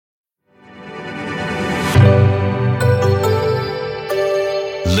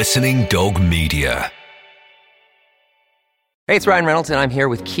Listening Dog Media. Hey, it's Ryan Reynolds, and I'm here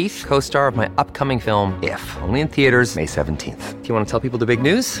with Keith, co-star of my upcoming film, If, only in theaters May 17th. Do you want to tell people the big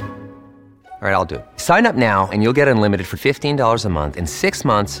news? All right, I'll do it. Sign up now and you'll get unlimited for $15 a month and 6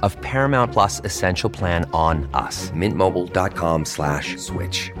 months of Paramount Plus Essential Plan on us.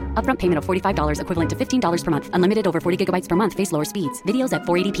 MintMobile.com/switch. Upfront payment of $45 equivalent to $15 per month. Unlimited over 40 gigabytes per month. Face lower speeds. Videos at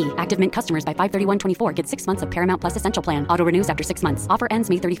 480p. Active Mint customers by 531.24 get 6 months of Paramount Plus Essential Plan. Auto renews after 6 months. Offer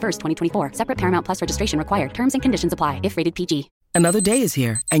ends May 31st, 2024. Separate Paramount Plus registration required. Terms and conditions apply if rated PG. Another day is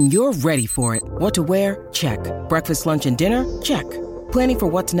here, and you're ready for it. What to wear? Check. Breakfast, lunch, and dinner? Check. Planning for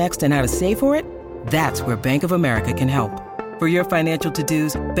what's next and how to save for it? That's where Bank of America can help. For your financial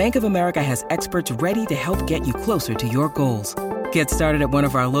to-dos, Bank of America has experts ready to help get you closer to your goals. Get started at one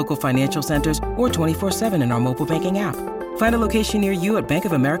of our local financial centers or 24/7 in our mobile banking app. Find a location near you at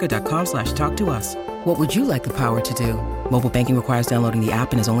bankofamerica.com/talktous. What would you like the power to do? Mobile banking requires downloading the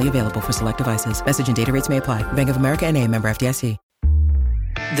app and is only available for select devices. Message and data rates may apply. Bank of America N.A., member FDIC.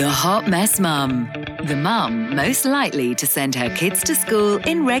 The Hot Mess Mum. The mum most likely to send her kids to school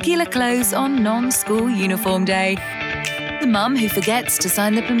in regular clothes on non-school uniform day. The mum who forgets to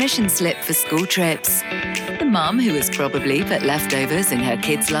sign the permission slip for school trips. The mum who has probably put leftovers in her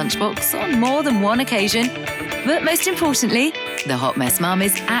kids' lunchbox on more than one occasion. But most importantly, the Hot Mess Mum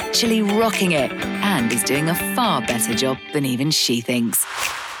is actually rocking it and is doing a far better job than even she thinks.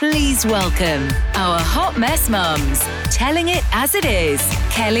 Please welcome our Hot Mess Mums, telling it as it is,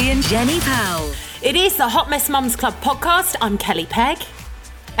 Kelly and Jenny Powell. It is the Hot Mess Mums Club podcast. I'm Kelly Pegg.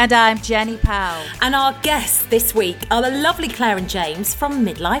 And I'm Jenny Powell. And our guests this week are the lovely Claire and James from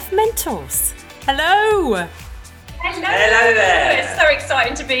Midlife Mentors. Hello. Hello there. It's so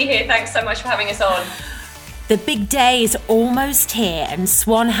exciting to be here. Thanks so much for having us on. The big day is almost here, and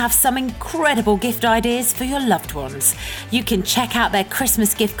Swan have some incredible gift ideas for your loved ones. You can check out their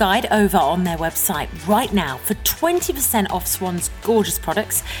Christmas gift guide over on their website right now. For 20% off Swan's gorgeous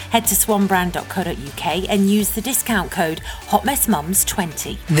products, head to swanbrand.co.uk and use the discount code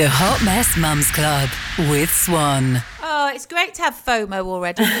HOTMESSMUMS20. The Hot Mess Mums Club with Swan. Oh, it's great to have FOMO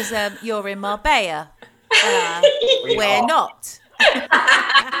already because you're in Marbella. We're not.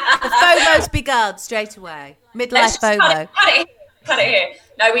 The FOMO's begun straight away. Midlife FOMO. Cut it here.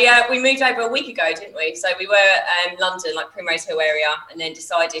 No, we moved over a week ago, didn't we? So we were in London, like Primrose Hill area, and then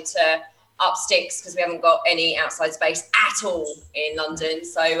decided to up sticks because we haven't got any outside space at all in London.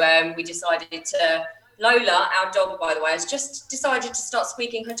 So we decided to. Lola, our dog, by the way, has just decided to start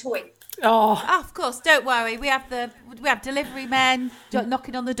squeaking her toy. Oh, of course. Don't worry. We have delivery men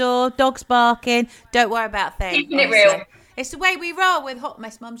knocking on the door, dogs barking. Don't worry about things. Keeping it real. It's the way we roll with Hot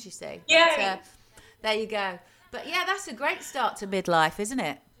Mess Mums, you see. Yeah. There you go. But yeah, that's a great start to midlife, isn't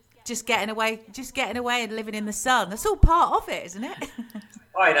it? Just getting away and living in the sun. That's all part of it, isn't it?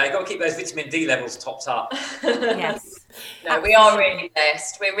 I know, you've got to keep those vitamin D levels topped up. Yes. No, we are really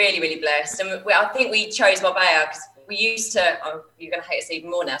blessed. We're really, really blessed. And I think we chose Marbella because we used to, you're going to hate us even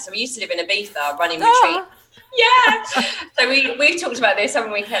more now. So we used to live in Ibiza running retreat. Yeah. So we've talked about this,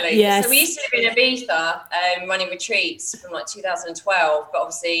 haven't we, Kelly? Yes. So we used to live in Ibiza running retreats from like 2012. But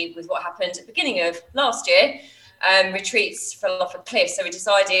obviously with what happened at the beginning of last year, retreats fell off a cliff. So we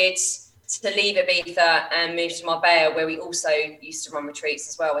decided to leave Ibiza and move to Marbella, where we also used to run retreats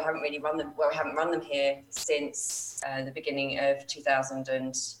as well. We haven't really run them. Well, we haven't run them here since the beginning of 2000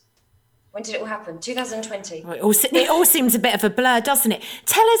 and. When did it all happen? 2020. It all seems a bit of a blur, doesn't it?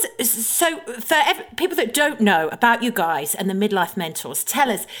 Tell us, so for people that don't know about you guys and the Midlife Mentors, tell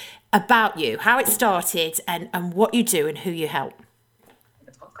us about you, how it started and what you do and who you help.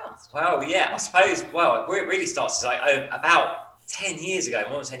 The podcast. Well, yeah, I suppose, where it really starts is like about 10 years ago,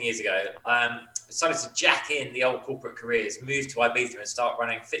 more than 10 years ago, decided to jack in the old corporate careers, move to Ibiza and start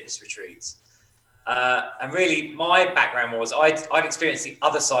running fitness retreats. And really, my background was I'd experienced the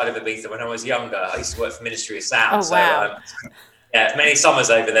other side of Ibiza when I was younger. I used to work for Ministry of Sound. Oh, wow. So, many summers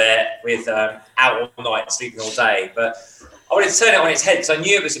over there with out all night, sleeping all day. But I wanted to turn it on its head because I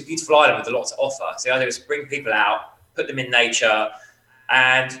knew it was a beautiful island with a lot to offer. So the idea was to bring people out, put them in nature,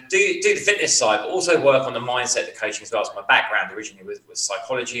 and do the fitness side, but also work on the mindset, the coaching as well. So my background originally was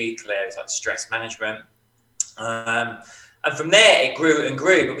psychology. Claire was like stress management. And from there, it grew and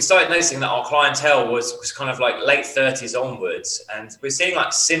grew. But we started noticing that our clientele was kind of like late 30s onwards. And we're seeing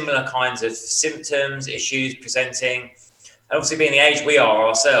like similar kinds of symptoms, issues presenting. And obviously being the age we are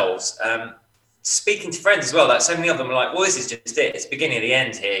ourselves, speaking to friends as well, like so many of them are like, well, this is just it. It's the beginning of the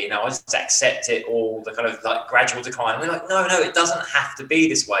end here. You know, I just accept it all, the kind of like gradual decline. And we're like, no, it doesn't have to be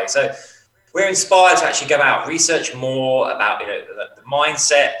this way. So we're inspired to actually go out, research more about, the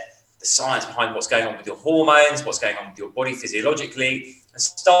mindset, the science behind what's going on with your hormones, what's going on with your body physiologically, and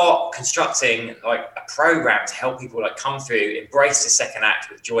start constructing like a program to help people like come through, embrace the second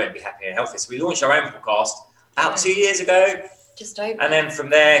act with joy and be happy and healthy. So we launched our own podcast about 2 years ago. Just over. And then from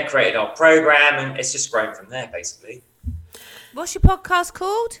there, created our program, and it's just grown from there, basically. What's your podcast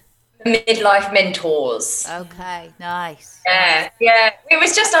called? Midlife Mentors. Okay, nice. Yeah. It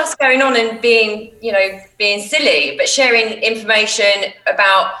was just us going on and being silly, but sharing information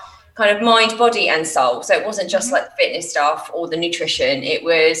about kind of mind, body and soul. So it wasn't just like the fitness stuff or the nutrition. It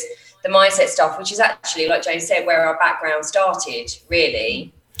was the mindset stuff, which is actually, like Jane said, where our background started,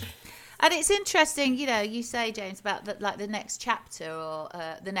 really. And it's interesting, you say, James, about the next chapter or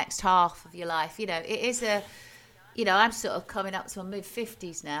the next half of your life. It is I'm sort of coming up to my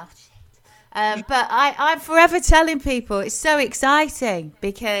mid-50s now. But I'm forever telling people it's so exciting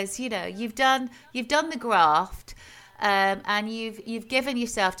because, you've done the graft and you've given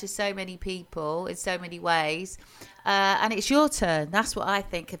yourself to so many people in so many ways. And it's your turn. That's what I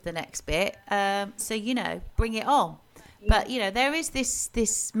think of the next bit. So, bring it on. But, there is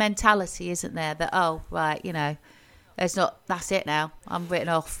this mentality, isn't there, that, oh, right, that's it now. I'm written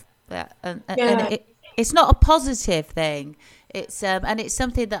off. And it's not a positive thing. It's and it's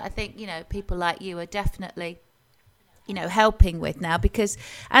something that I think, people like you are definitely, helping with now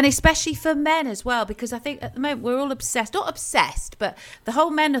and especially for men as well, because I think at the moment we're all not obsessed, but the whole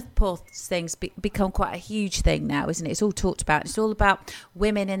menopause thing's become quite a huge thing now, isn't it? It's all talked about. It's all about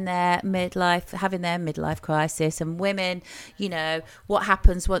women in their midlife, having their midlife crisis, and women, what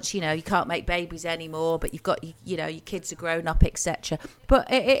happens once, you can't make babies anymore, but you've got, your kids are grown up, etc.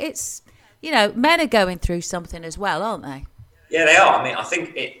 But it's, men are going through something as well, aren't they? Yeah, they are. I mean, I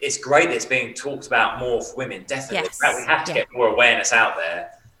think it's great that it's being talked about more for women, definitely. Yes. We have to get more awareness out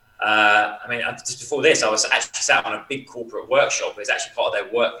there. Just before this, I was actually sat on a big corporate workshop. It was actually part of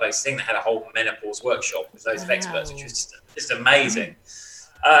their workplace thing. They had a whole menopause workshop with loads of experts, which was just amazing.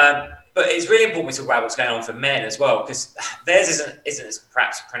 But it's really important we talk about what's going on for men as well, because theirs isn't as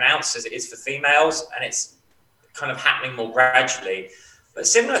perhaps pronounced as it is for females, and it's kind of happening more gradually. But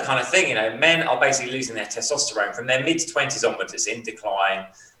similar kind of thing, men are basically losing their testosterone from their mid-20s onwards. It's in decline.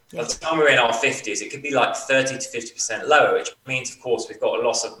 By the time we're in our 50s, it could be like 30 to 50% lower, which means, of course, we've got a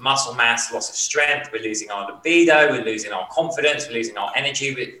loss of muscle mass, loss of strength. We're losing our libido. We're losing our confidence. We're losing our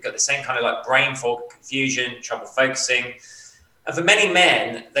energy. We've got the same kind of like brain fog, confusion, trouble focusing. And for many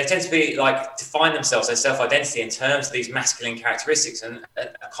men, they tend to be like define themselves, their self-identity in terms of these masculine characteristics. And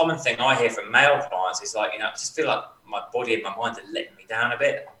a common thing I hear from male clients is like, I just feel like my body and my mind are letting me down a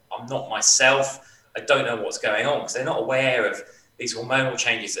bit. I'm not myself. I don't know what's going on, because they're not aware of these hormonal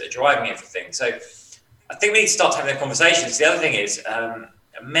changes that are driving everything. So I think we need to start having the conversations. The other thing is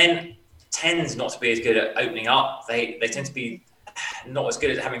men tend not to be as good at opening up. They tend to be not as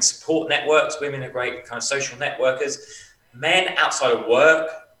good at having support networks. Women are great kind of social networkers. Men outside of work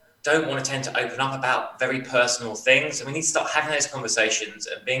don't want to tend to open up about very personal things. And we need to start having those conversations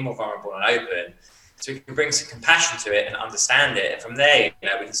and being more vulnerable and open, so we can bring some compassion to it and understand it. And from there,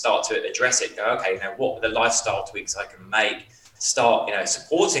 we can start to address it. Go, okay, what are the lifestyle tweaks I can make? Start,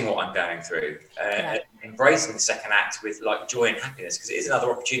 supporting what I'm going through, embracing the second act with like joy and happiness, because it is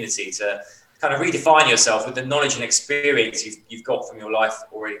another opportunity to kind of redefine yourself with the knowledge and experience you've got from your life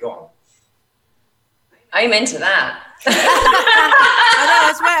already gone. Amen to that. I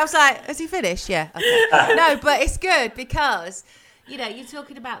know, I was like, has he finished? Yeah. Okay. No, but it's good because, you're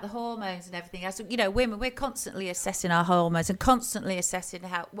talking about the hormones and everything else. Women, we're constantly assessing our hormones and constantly assessing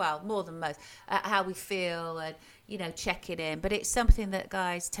more than most, how we feel and, checking in. But it's something that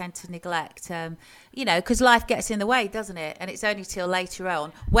guys tend to neglect, because life gets in the way, doesn't it? And it's only till later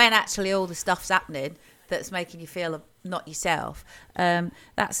on, when actually all the stuff's happening, that's making you feel not yourself.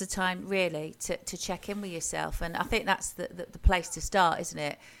 That's the time really to check in with yourself. And I think that's the place to start, isn't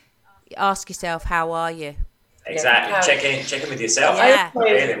it? Ask yourself, how are you? Exactly. Check in with yourself.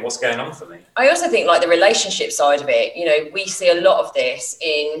 What's going on for me? I also think like the relationship side of it, we see a lot of this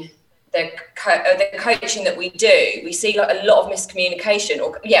in the coaching that we do. We see like a lot of miscommunication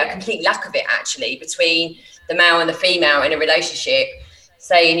or a complete lack of it actually between the male and the female in a relationship,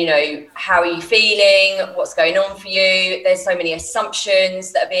 saying, how are you feeling? What's going on for you? There's so many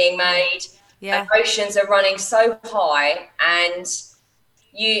assumptions that are being made. Yeah. Emotions are running so high, and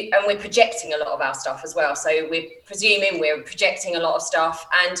we're projecting a lot of our stuff as well. So we're presuming we're projecting a lot of stuff,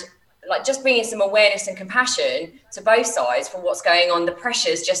 and like just bringing some awareness and compassion to both sides for what's going on. The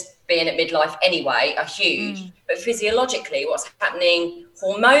pressures just being at midlife anyway are huge, but physiologically what's happening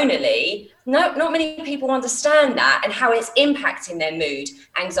hormonally, not many people understand that and how it's impacting their mood,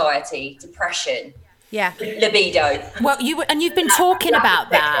 anxiety, depression. libido. Well, you've been talking about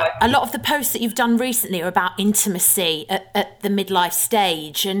that. A lot of the posts that you've done recently are about intimacy at the midlife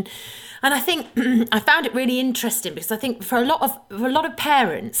stage, and I think I found it really interesting because I think for a lot of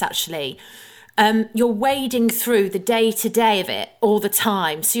parents actually, you're wading through the day-to-day of it all the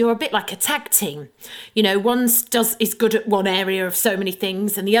time. So you're a bit like a tag team. You know, is good at one area of so many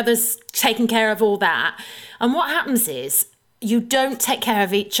things and the other's taking care of all that. And what happens is you don't take care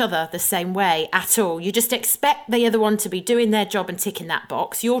of each other the same way at all. You just expect the other one to be doing their job and ticking that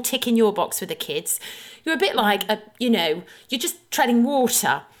box. You're ticking your box with the kids. You're a bit like, you're just treading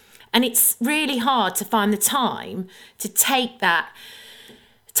water. And it's really hard to find the time to take that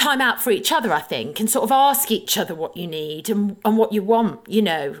time out for each other, I think, and sort of ask each other what you need and what you want, you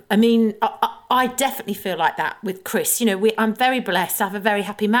know. I mean, I definitely feel like that with Chris. You know, I'm very blessed. I have a very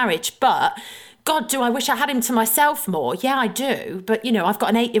happy marriage, but God, do I wish I had him to myself more? Yeah, I do. But, you know, I've got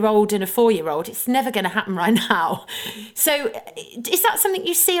an 8-year-old and a 4-year-old. It's never going to happen right now. So is that something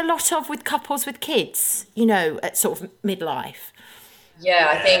you see a lot of with couples with kids, you know, at sort of midlife? Yeah,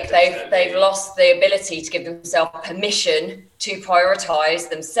 I think they've lost the ability to give themselves permission to prioritise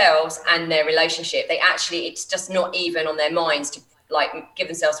themselves and their relationship. It's just not even on their minds to like give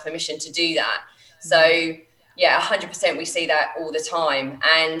themselves permission to do that. So yeah, 100% we see that all the time.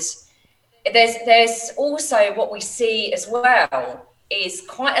 And there's also what we see as well is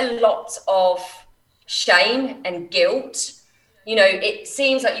quite a lot of shame and guilt. You know, it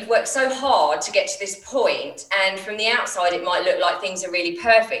seems like you've worked so hard to get to this point, and from the outside, it might look like things are really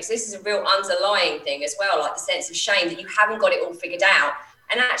perfect. So this is a real underlying thing as well, like the sense of shame that you haven't got it all figured out,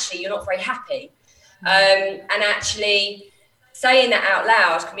 and actually you're not very happy. And actually saying that out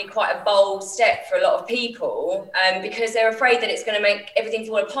loud can be quite a bold step for a lot of people, because they're afraid that it's going to make everything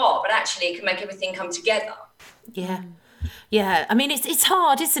fall apart, but actually it can make everything come together. Yeah. Yeah, I mean, it's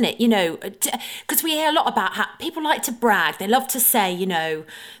hard, isn't it? You know, because we hear a lot about how people like to brag. They love to say, you know,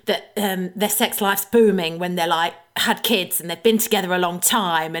 that their sex life's booming when they're like had kids and they've been together a long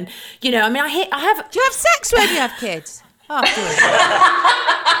time. And, you know, I mean, I have. Do you have sex when you have kids?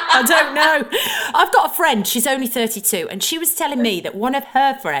 I don't know. I've got a friend, she's only 32, and she was telling me that one of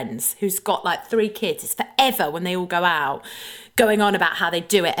her friends who's got like 3 kids, it's forever when they all go out, going on about how they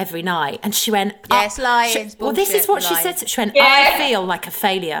do it every night. And she went, yes, lying. Well, this is what she said. She went, I feel like a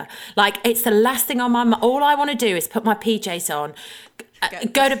failure. Like, it's the last thing on my mind. All I want to do is put my PJs on,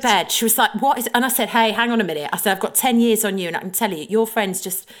 go to bed. She was like, what is it? And I said, hey, hang on a minute. I said, I've got 10 years on you, and I can tell you, your friends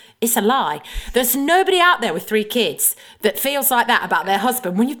just, it's a lie. There's nobody out there with 3 kids that feels like that about their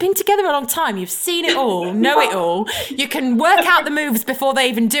husband. When you've been together a long time, you've seen it all, know it all. You can work out the moves before they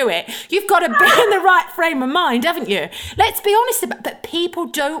even do it. You've got to be in the right frame of mind, haven't you? Let's be honest about it. But people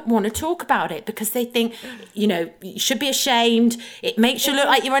don't want to talk about it because they think, you know, you should be ashamed. It makes you look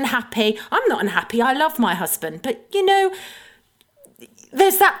like you're unhappy. I'm not unhappy. I love my husband. But, you know,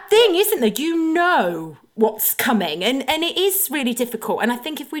 there's that thing, isn't there? You know what's coming, and it is really difficult. And I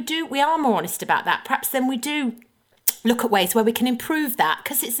think if we are more honest about that, perhaps then we do look at ways where we can improve that,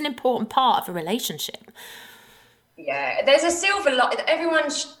 because it's an important part of a relationship. Yeah, there's a silver line.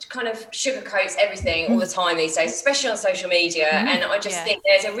 Everyone kind of sugarcoats everything all the time these days, especially on social media. And I just think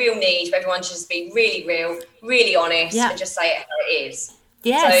there's a real need for everyone to just be really real, really honest, and just say it how it is.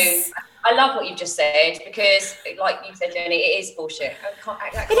 Yes. So I love what you've just said, because, like you said, Jenny, it is bullshit.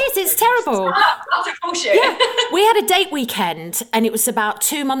 It's terrible. Utter bullshit. Yeah. We had a date weekend, and it was about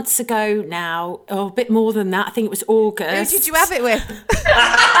 2 months ago now, or a bit more than that. I think it was August. Who did you have it with?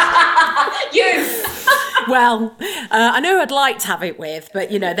 You. Well, I know who I'd like to have it with,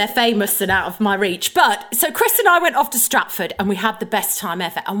 but, you know, they're famous and out of my reach. But so Chris and I went off to Stratford, and we had the best time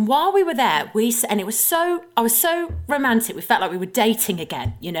ever. And while we were there, I was so romantic. We felt like we were dating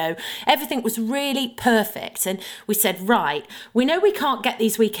again, you know. Everything was really perfect. And we said, right, we know we can't get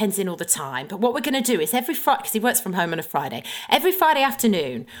these weekends in all the time, but what we're going to do is every Friday, because he works from home on a Friday, every Friday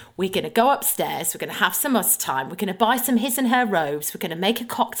afternoon, we're going to go upstairs, we're going to have some us time, we're going to buy some his and her robes, we're going to make a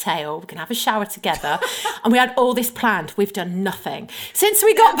cocktail, we're going to have a shower together. And we had all this planned. We've done nothing. Since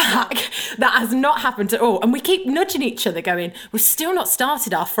we got back, that has not happened at all. And we keep nudging each other going, we've still not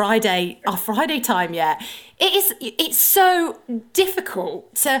started our Friday time yet. It's so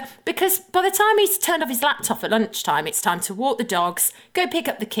difficult because by the time he's turned off his laptop at lunchtime, it's time to walk the dogs, go pick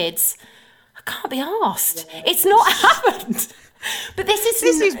up the kids. I can't be arsed. Yeah. It's not happened. But this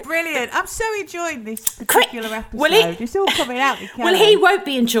is brilliant. I'm so enjoying this particular episode. It's all coming out. Well, he won't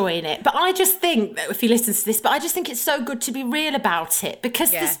be enjoying it, but I just think that if he listens to this, but I just think it's so good to be real about it, because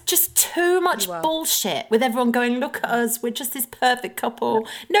there's just too much bullshit with everyone going, look at us, we're just this perfect couple.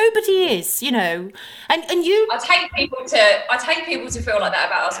 Nobody is, you know. And you, I take people to feel like that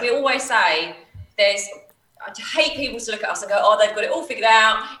about us. We always say I hate people to look at us and go, oh, they've got it all figured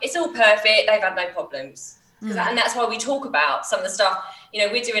out. It's all perfect. They've had no problems. And that's why we talk about some of the stuff. You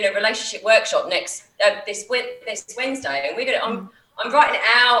know, we're doing a relationship workshop this Wednesday, and we're going to, I'm writing it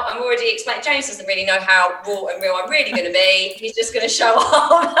out. I'm already explaining. James doesn't really know how raw and real I'm really going to be. He's just going to show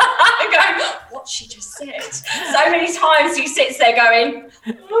up and go, what she just said. So many times he sits there going,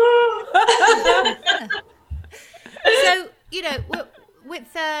 So, you know, what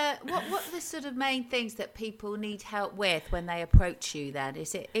are the sort of main things that people need help with when they approach you then?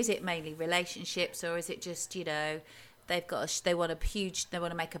 Is it mainly relationships, or is it just, you know, they want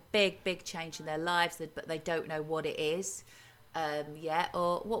to make a big change in their lives, but they don't know what it is yet?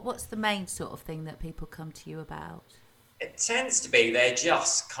 Or what's the main sort of thing that people come to you about? It tends to be they're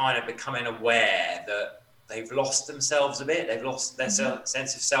just kind of becoming aware that they've lost themselves a bit. They've lost their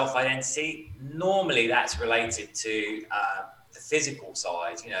sense of self-identity. Normally that's related to the physical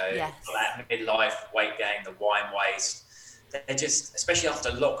side, you know, like midlife, weight gain, the wine waste. They're just, especially after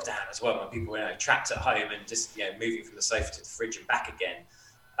lockdown as well, when people, you know, trapped at home and just, you know, moving from the sofa to the fridge and back again.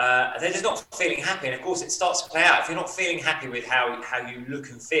 They're just not feeling happy. And of course it starts to play out. If you're not feeling happy with how you look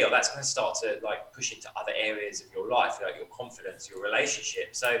and feel, that's going to start to like push into other areas of your life, like your confidence, your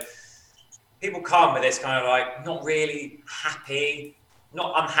relationship. So people come with this kind of like, not really happy,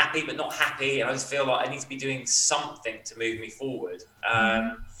 not unhappy, but not happy. And I just feel like I need to be doing something to move me forward.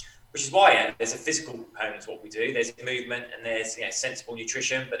 Which is why there's a physical component to what we do. There's movement and there's, you know, sensible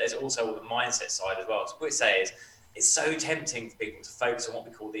nutrition, but there's also all the mindset side as well. So what we say is, it's so tempting for people to focus on what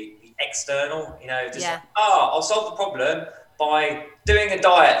we call the external, you know, just like, I'll solve the problem by doing a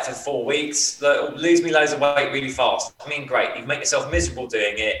diet for 4 weeks that will lose me loads of weight really fast. I mean, great, you make yourself miserable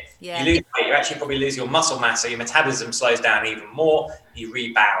doing it. You lose weight, you actually probably lose your muscle mass, so your metabolism slows down even more, you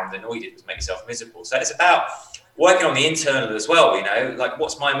rebound, and all you did was make yourself miserable. So it's about working on the internal as well, you know, like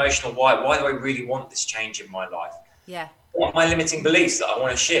what's my emotional why do I really want this change in my life? What are my limiting beliefs that I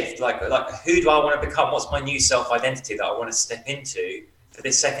want to shift? Like who do I want to become? What's my new self-identity that I want to step into for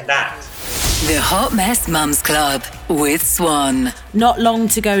this second act? The Hot Mess Mums Club with Swan. Not long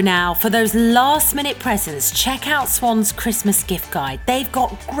to go now. For those last minute presents, check out Swan's Christmas gift guide. They've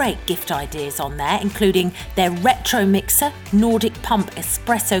got great gift ideas on there, including their retro mixer, Nordic pump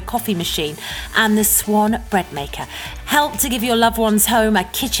espresso coffee machine, and the Swan bread maker. Help to give your loved one's home a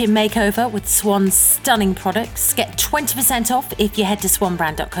kitchen makeover with Swan's stunning products. Get 20% off if you head to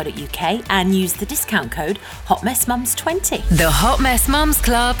swanbrand.co.uk and use the discount code HOTMessMums20. The Hot Mess Mums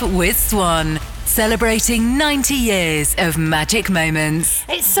Club with Swan. Celebrating 90 years of magic moments.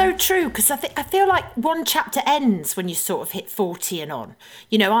 It's so true, because I feel like one chapter ends when you sort of hit 40 and on.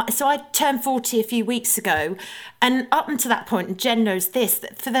 You know, so I turned 40 a few weeks ago, and up until that point, and Jen knows this,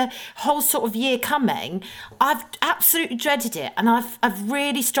 that for the whole sort of year coming, I've absolutely dreaded it, and I've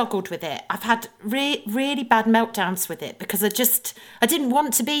really struggled with it. I've had really bad meltdowns with it, because I didn't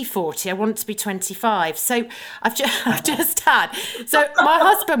want to be 40, I wanted to be 25. So I've just had. So my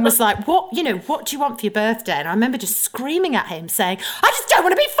husband was like, what do you want for your birthday? And I remember just screaming at him saying, I just don't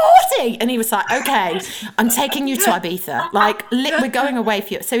want to be 40. And he was like, okay, I'm taking you to Ibiza. Like, we're going away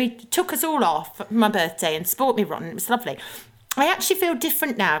for you. So he took us all off for my birthday and sport me rotten. It was lovely. I actually feel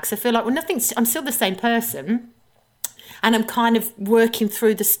different now, because I feel like, I'm still the same person. And I'm kind of working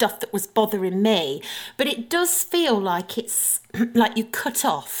through the stuff that was bothering me. But it does feel like it's like you cut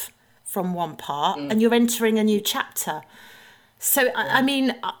off from one part and you're entering a new chapter. So, I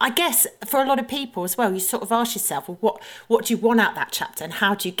mean, I guess for a lot of people as well, you sort of ask yourself, well, what do you want out of that chapter and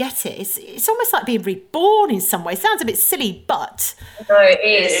how do you get it? It's almost like being reborn in some way. It sounds a bit silly, but... No, it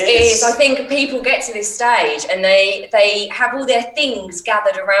is. I think people get to this stage and they have all their things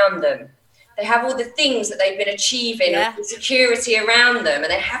gathered around them. They have all the things that they've been achieving, the security around them, and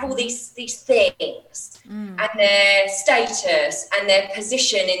they have all these things and their status and their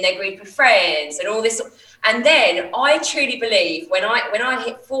position in their group of friends and all this... And then I truly believe when I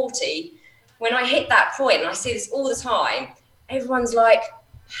hit 40, when I hit that point, and I see this all the time, everyone's like,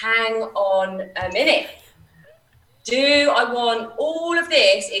 hang on a minute. Do I want all of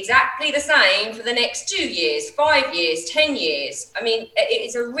this exactly the same for the next 2 years, 5 years, 10 years? I mean,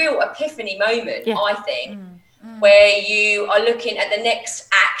 it's a real epiphany moment, I think, where you are looking at the next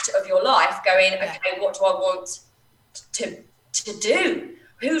act of your life going, okay, what do I want to do?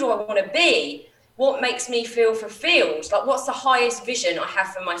 Who do I want to be? What makes me feel fulfilled? Like, what's the highest vision I have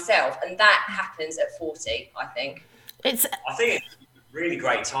for myself? And that happens at 40, I think. I think it's a really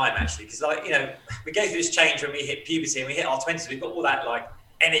great time, actually, because, like, you know, we go through this change when we hit puberty and we hit our 20s. We've got all that, like,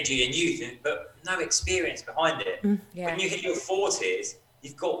 energy and youth, but no experience behind it. When you hit your 40s,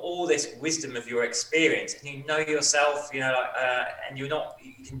 you've got all this wisdom of your experience, and you know yourself, you know, and you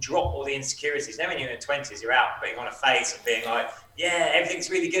can drop all the insecurities. Now when you're in your 20s, you're out putting on a face and being like, yeah, everything's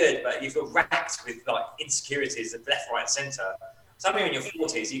really good, but you feel racked with like insecurities of left, right, centre. Something in your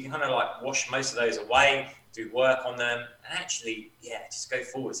 40s, you can kind of like wash most of those away, do work on them, and actually, just go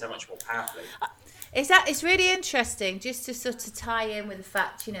forward so much more powerfully. It's really interesting just to sort of tie in with the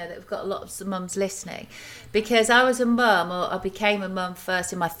fact, you know, that we've got a lot of mums listening, because I was a mum, or I became a mum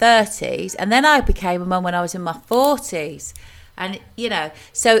first in my 30s, and then I became a mum when I was in my 40s. And, you know,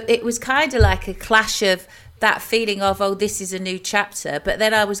 so it was kind of like a clash of that feeling of, oh, this is a new chapter. But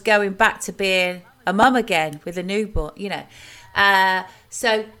then I was going back to being a mum again with a newborn, you know.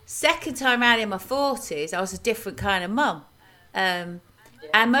 So second time around in my 40s, I was a different kind of mum.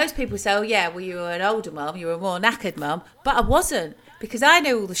 And most people say, oh, yeah, well, you were an older mum, you were a more knackered mum. But I wasn't, because I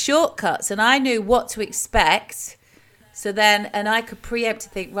knew all the shortcuts and I knew what to expect. So then, and I could preempt to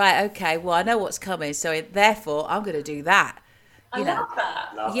think, right, okay, well, I know what's coming. So therefore, I'm going to do that. I love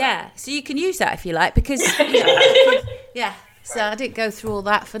that. Yeah. So you can use that if you like, because, you know, yeah. So I didn't go through all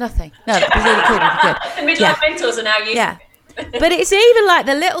that for nothing. No, that was really good. The Midlife Mentors are now using it. But it's even like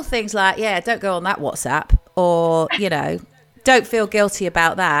the little things like, don't go on that WhatsApp, or, you know, don't feel guilty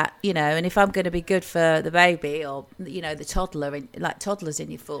about that, you know. And if I'm going to be good for the baby, or, you know, the toddler, like toddlers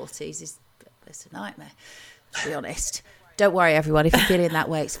in your 40s, it's a nightmare, to be honest. Don't worry, everyone. If you're feeling that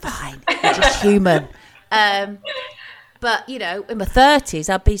way, it's fine. You're just human. But, you know, in my 30s,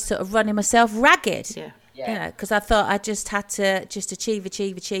 I'd be sort of running myself ragged. Yeah. You know, because I thought I just had to just achieve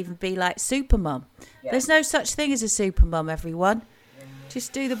and be like super mum. Yeah. There's no such thing as a super mum, everyone.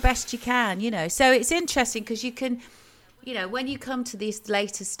 Just do the best you can, you know. So it's interesting because you can, you know, when you come to this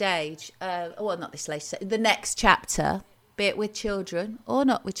later stage, well, not this later stage, the next chapter, be it with children or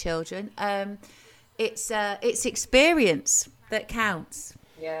not with children, it's experience that counts.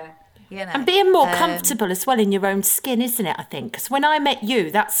 Yeah. You know, and being more comfortable as well in your own skin, isn't it, I think? Because when I met you,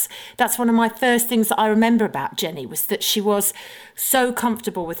 that's one of my first things that I remember about Jenny, was that she was so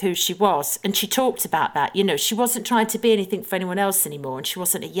comfortable with who she was. And she talked about that, you know, she wasn't trying to be anything for anyone else anymore, and she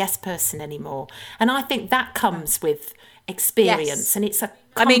wasn't a yes person anymore. And I think that comes with experience, and it's a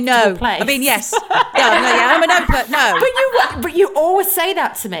comfortable place. I mean, yes. I'm an open, no. But you always say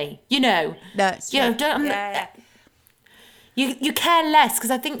that to me, you know. No, it's you know, You care less,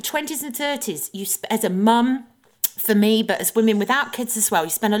 because I think 20s and 30s, as a mum, for me, but as women without kids as well, you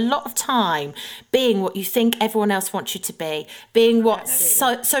spend a lot of time being what you think everyone else wants you to be, being what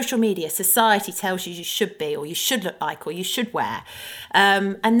social media, society tells you should be, or you should look like, or you should wear.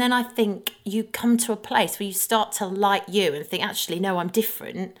 And then I think you come to a place where you start to like you and think, actually, no, I'm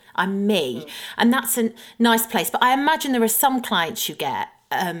different, I'm me. And that's a nice place. But I imagine there are some clients you get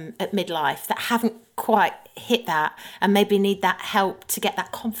at midlife that haven't quite hit that and maybe need that help to get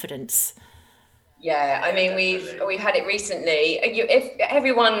that confidence. Yeah, I mean, we've had it recently. If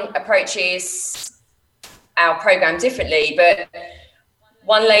everyone approaches our program differently, but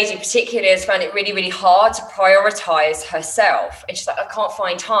one lady particularly has found it really, really hard to prioritize herself. And she's like, I can't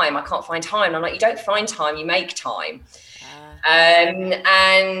find time. And I'm like, you don't find time, you make time.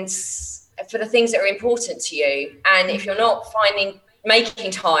 And for the things that are important to you. And if you're not making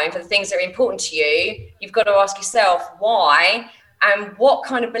time for the things that are important to you, you've got to ask yourself why, and what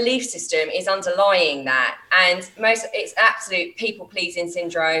kind of belief system is underlying that. And it's absolute people-pleasing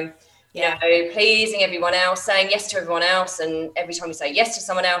syndrome. You know, pleasing everyone else, saying yes to everyone else, and every time you say yes to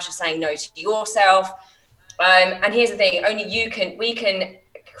someone else, you're saying no to yourself. And here's the thing: we can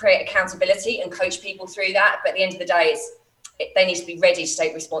create accountability and coach people through that. But at the end of the day, they need to be ready to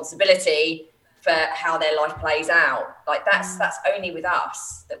take responsibility for how their life plays out. Like that's only with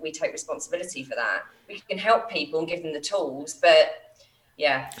us that we take responsibility for that. We can help people and give them the tools, but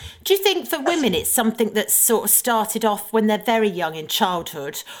yeah. Do you think for women it's something that's sort of started off when they're very young in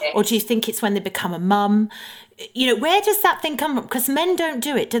childhood, or do you think it's when they become a mum? You know, where does that thing come from? Because men don't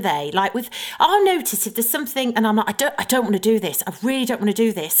do it, do they? Like I'll notice if there's something and I'm like, I don't want to do this. I really don't want to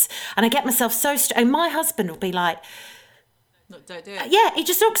do this. And I get myself so and my husband will be like, don't do it. Yeah, he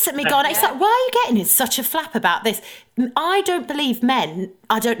just looks at me going, it's like, why are you getting in such a flap about this? I don't believe men,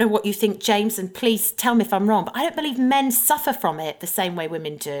 I don't know what you think, James, and please tell me if I'm wrong, but I don't believe men suffer from it the same way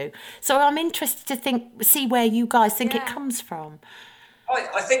women do. So I'm interested to see where you guys think it comes from.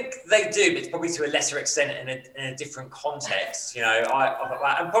 I think they do, but it's probably to a lesser extent in a different context. You know,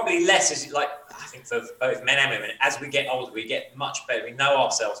 and probably less is like, I think for both men and women, as we get older, we get much better. We know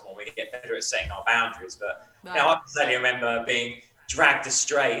ourselves more. We get better at setting our boundaries. But you know, I certainly remember being dragged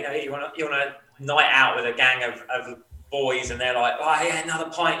astray. You know, you want a night out with a gang of boys, and they're like, oh yeah, another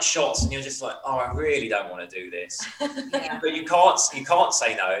pint shots, and you're just like, oh, I really don't want to do this. But you can't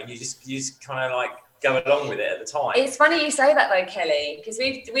say no, and you just kind of like go along with it at the time. It's funny you say that though, Kelly, because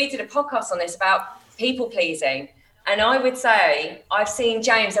we did a podcast on this about people pleasing, and I would say I've seen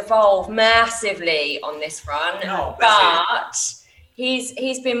James evolve massively on this front, but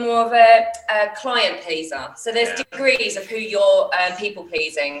he's been more of a client pleaser. So there's degrees of who you're people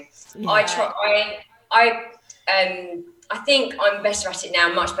pleasing. I think I'm better at it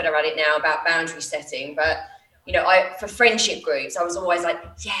now, much better at it now about boundary setting. But for friendship groups, I was always like,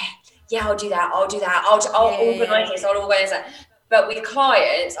 I'll do that. I'll organise this. I'll organise that. But with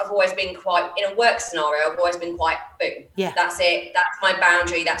clients, I've always been quite, in a work scenario, I've always been quite, boom, that's it. That's my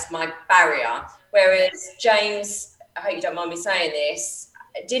boundary. That's my barrier. Whereas James, I hope you don't mind me saying this,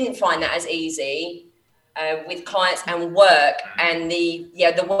 didn't find that as easy with clients and work and the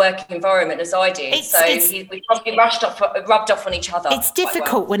work environment as I did. We probably rubbed off on each other. It's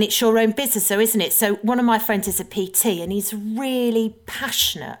difficult when it's your own business, though, isn't it? So one of my friends is a PT and he's really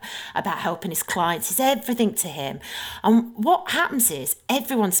passionate about helping his clients. It's everything to him. And what happens is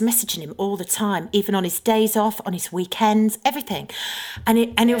everyone's messaging him all the time, even on his days off, on his weekends, everything. And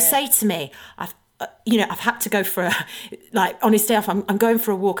he'll say to me, I've had to go for on his day off, I'm going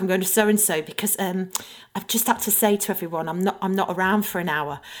for a walk, I'm going to so-and-so because I've just had to say to everyone, I'm not around for an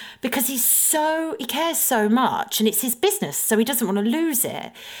hour, because he cares so much and it's his business, so he doesn't want to lose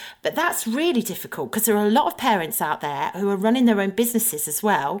it. But that's really difficult because there are a lot of parents out there who are running their own businesses as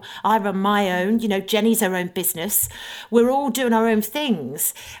well. I run my own, Jenny's her own business. We're all doing our own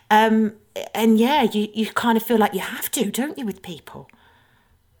things. You kind of feel like you have to, don't you, with people?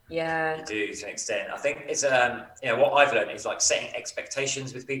 Yeah, you do to an extent. I think it's what I've learned is like setting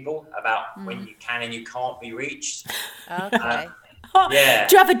expectations with people about when you can and you can't be reached. Okay. Do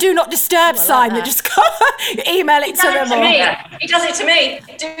you have a do not disturb sign that just email it to them? He does it to me.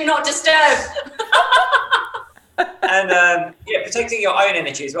 Do not disturb. And protecting your own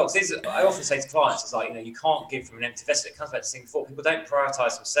energy as well. Because I often say to clients, it's like, you can't give from an empty vessel. It comes back to saying before, people don't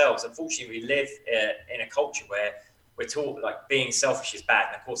prioritise themselves. Unfortunately, we live in a culture where we're taught like being selfish is bad,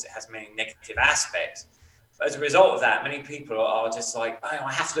 and of course it has many negative aspects. But as a result of that, many people are just like, oh,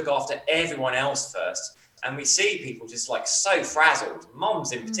 I have to look after everyone else first. And we see people just like so frazzled,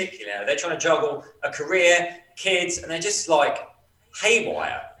 mums in particular. They're trying to juggle a career, kids, and they're just like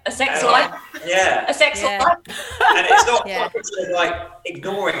haywire. A sex life. A sex life. And it's not like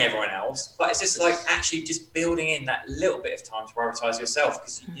ignoring everyone else, but it's just like actually just building in that little bit of time to prioritize yourself,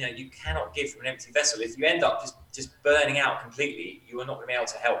 because you cannot give from an empty vessel. If you end up just burning out completely, you are not going to be able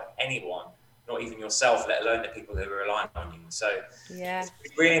to help anyone, not even yourself, let alone the people who are relying on you. So it's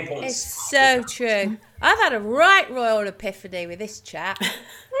really important. It's so true. I've had a right royal epiphany with this chat.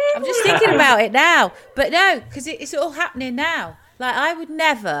 I'm just thinking about it now, but no, because it's all happening now. Like, I would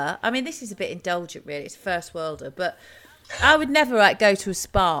never, this is a bit indulgent really, it's first worlder, but I would never go to a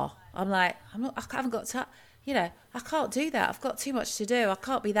spa. I'm like, I haven't got time, I can't do that. I've got too much to do. I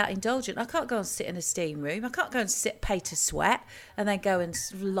can't be that indulgent. I can't go and sit in a steam room. I can't go and pay to sweat and then go and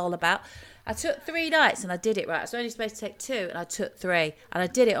loll about. I took 3 nights and I did it right. I was only supposed to take 2 and I took 3, and I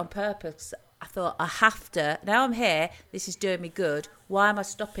did it on purpose. I thought, I have to. Now I'm here. This is doing me good. Why am I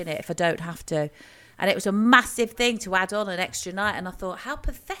stopping it if I don't have to? And it was a massive thing to add on an extra night. And I thought, how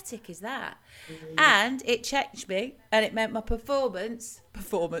pathetic is that? And it changed me. And it meant my performance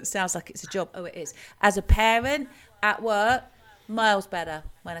sounds like it's a job. Oh, it is. As a parent, at work, miles better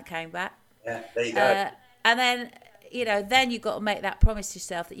when I came back. Yeah, there you go. And then, then you've got to make that promise to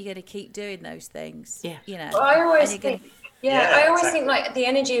yourself that you're going to keep doing those things. Yeah. Well, I always think, exactly. like the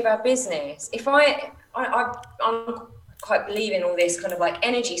energy of our business. If I'm quite believe in all this kind of like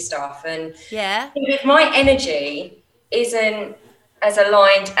energy stuff, and if my energy isn't as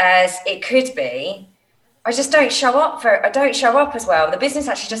aligned as it could be, I just don't show up as well. The business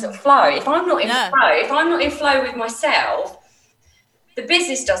actually doesn't flow. If I'm not in flow with myself, the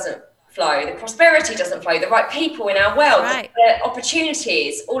business doesn't flow, the prosperity doesn't flow, the right people in our world, the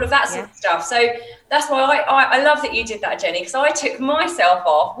opportunities, all of that sort of stuff. So that's why I love that you did that, Jenny, because I took myself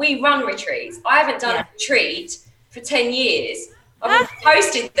off. We run retreats. I haven't done a retreat for 10 years. I've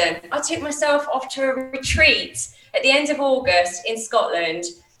posted them. I took myself off to a retreat at the end of August in Scotland.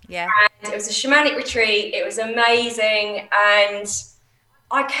 Yeah. And it was a shamanic retreat. It was amazing. And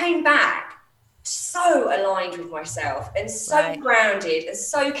I came back so aligned with myself and so grounded and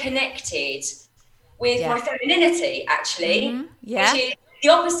so connected with my femininity, actually, which is the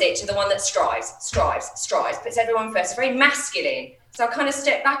opposite to the one that strives, puts everyone first, very masculine. So I kind of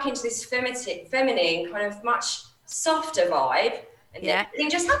stepped back into this feminine, kind of much softer vibe, and everything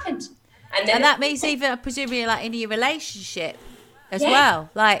just happened. And that means even presumably like in your relationship as well,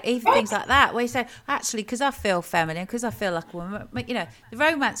 like even things like that where you say, actually, because I feel feminine, because I feel like a woman, you know, the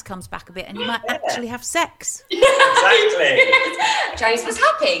romance comes back a bit and you might actually have sex. Exactly. James was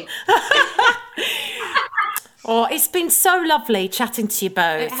happy. Oh, it's been so lovely chatting to you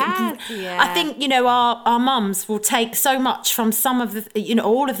both. It has, yeah. I think, you know, our mums will take so much from some of the, you know,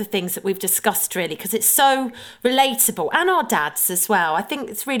 all of the things that we've discussed, really, because it's so relatable, and our dads as well. I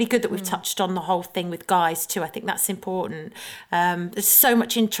think it's really good that we've touched on the whole thing with guys too. I think that's important. There's so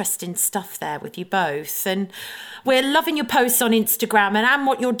much interesting stuff there with you both, and we're loving your posts on Instagram and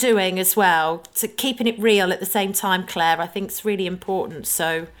what you're doing as well, to keeping it real at the same time, Claire. I think it's really important.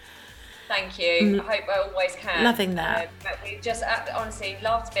 So thank you. I hope I always can. Loving that. But we've just honestly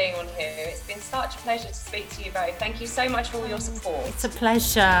loved being on here. It's been such a pleasure to speak to you both. Thank you so much for all your support. It's a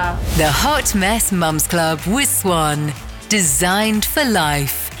pleasure. The Hot Mess Mums Club with Swan. Designed for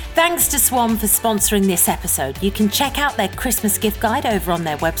life. Thanks to Swan for sponsoring this episode. You can check out their Christmas gift guide over on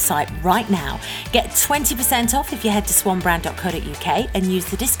their website right now. Get 20% off if you head to swanbrand.co.uk and use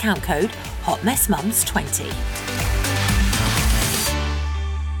the discount code HOTMESSMUMS20.